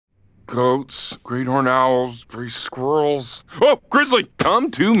goats, great horned owls, gray squirrels. Oh, Grizzly, come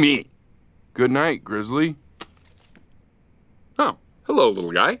to me. Good night, Grizzly. Oh, hello,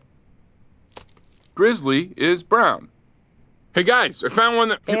 little guy. Grizzly is brown. Hey, guys, I found one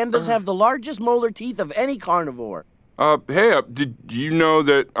that... Pandas have the largest molar teeth of any carnivore. Hey, did you know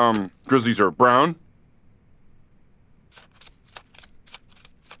that, grizzlies are brown?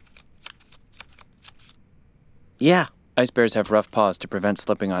 Yeah. Ice bears have rough paws to prevent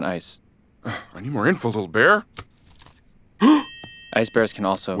slipping on ice. I need more info, little bear. Ice bears can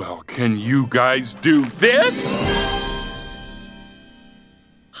also... Well, can you guys do this?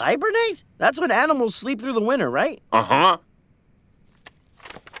 Hibernate? That's when animals sleep through the winter, right? Uh-huh.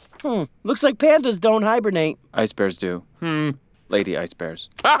 Looks like pandas don't hibernate. Ice bears do. Lady ice bears.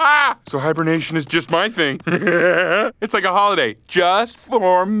 Ha-ha! So hibernation is just my thing. It's like a holiday, just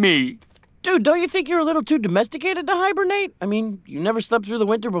for me. Dude, don't you think you're a little too domesticated to hibernate? I mean, you never slept through the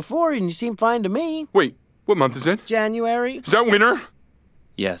winter before, and you seem fine to me. Wait, what month is it? January. Is that winter?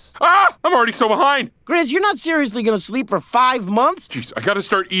 Yes. Ah! I'm already so behind. Grizz, you're not seriously gonna sleep for 5 months? Jeez, I gotta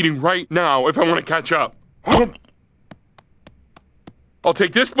start eating right now if I want to catch up. I'll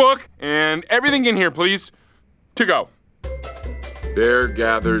take this book and everything in here, please, to go. Bear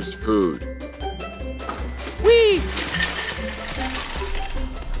gathers food. Whee!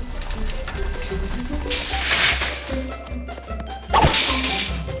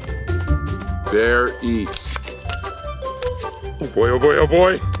 Bear eats. Oh boy, oh boy, oh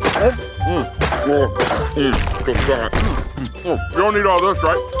boy. Good shot. You don't need all this,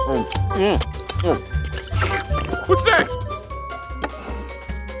 right? What's next?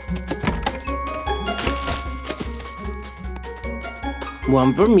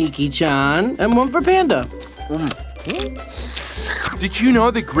 One for Miki-chan and one for Panda. Did you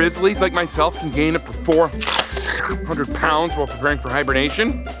know that grizzlies like myself can gain up to 400 pounds while preparing for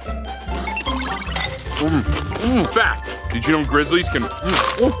hibernation? Fact, did you know grizzlies can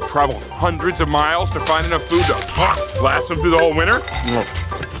travel hundreds of miles to find enough food to last them through the whole winter?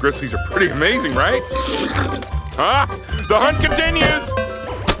 Grizzlies are pretty amazing, right? The hunt continues!